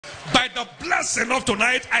By the blessing of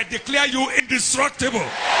tonight, I declare you indestructible.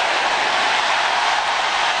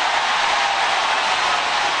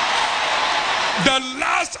 The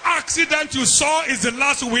last accident you saw is the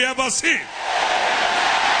last we ever see. In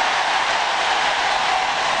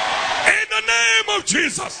the name of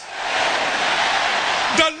Jesus.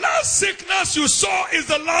 The last sickness you saw is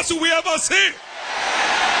the last we ever see.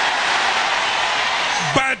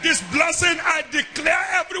 By this blessing, I declare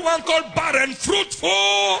everyone called barren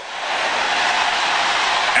fruitful.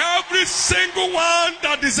 Every single one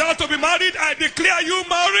that desires to be married, I declare you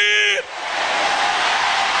married.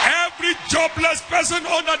 Every jobless person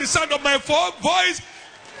under the sound of my voice,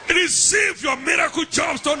 receive your miracle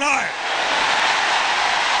jobs tonight.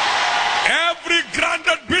 Every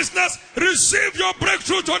granted business, receive your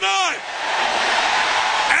breakthrough tonight.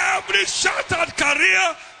 Every shattered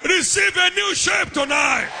career, receive a new shape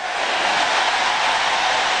tonight.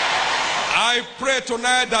 I pray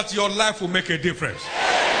tonight that your life will make a difference.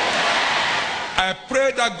 I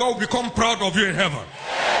pray that God will become proud of you in heaven.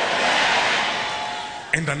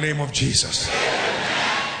 In the name of Jesus.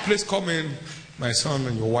 Please come in, my son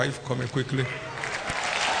and your wife, come in quickly.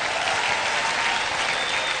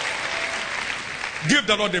 Give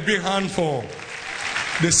the Lord a big hand for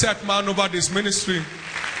the set man over this ministry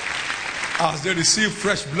as they receive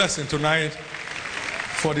fresh blessing tonight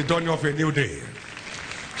for the dawning of a new day.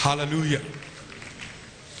 Hallelujah.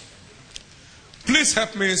 Please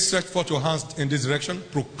help me stretch forth your hands in this direction.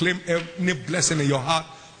 Proclaim any blessing in your heart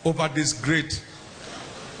over this great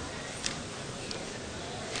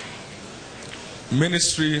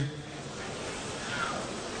ministry.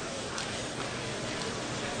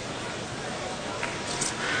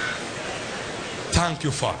 Thank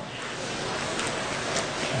you, Father.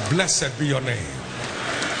 Blessed be your name.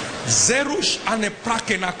 Zerush ane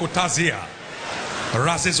prakena kotazia.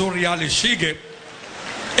 Razezoriale shige.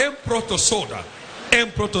 Emprotozoda.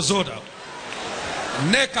 Emprotozoda.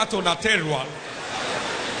 Nekato naterwal.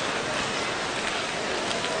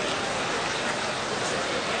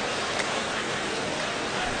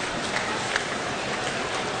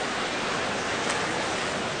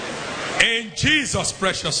 In Jesus'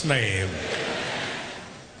 precious name.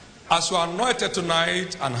 As you are anointed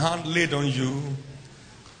tonight and hand laid on you,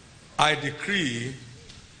 I decree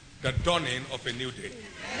the dawning of a new day.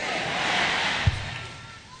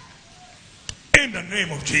 In the name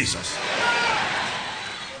of Jesus.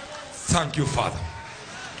 Thank you, Father.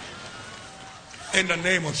 In the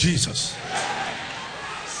name of Jesus.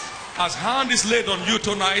 As hand is laid on you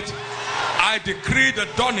tonight, I decree the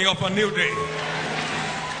dawning of a new day.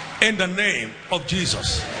 In the name of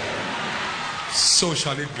Jesus. So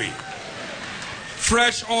shall it be.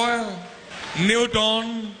 Fresh oil, new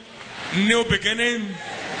dawn, new beginning,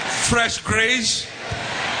 fresh grace.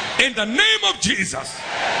 In the name of Jesus.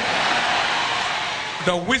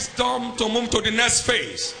 The wisdom to move to the next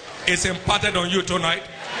phase is imparted on you tonight.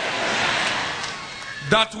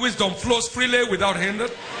 That wisdom flows freely without hinder.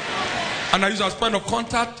 And I use as point of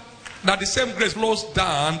contact that the same grace flows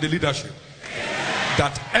down the leadership.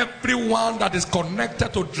 That everyone that is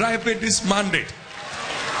connected to driving this mandate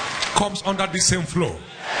comes under the same flow.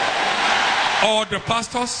 All the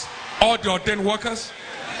pastors, all the ordained workers,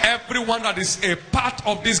 everyone that is a part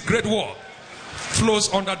of this great work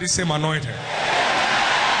flows under the same anointing.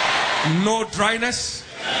 No dryness,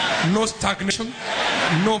 no stagnation,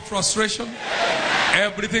 no frustration.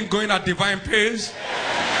 Everything going at divine pace.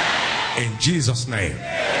 In Jesus' name.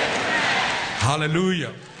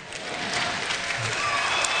 Hallelujah.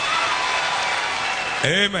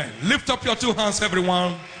 Amen. Lift up your two hands,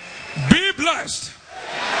 everyone. Be blessed.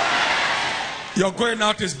 Your going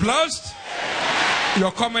out is blessed.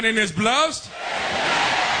 Your coming in is blessed.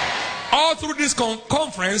 All through this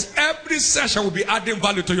conference, every session will be adding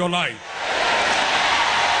value to your life.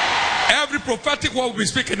 Every prophetic word will be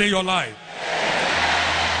speaking in your life.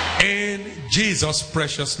 In Jesus'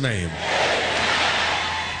 precious name.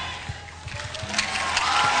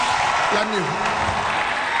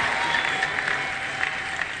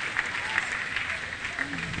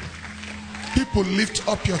 People, lift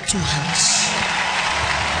up your two hands.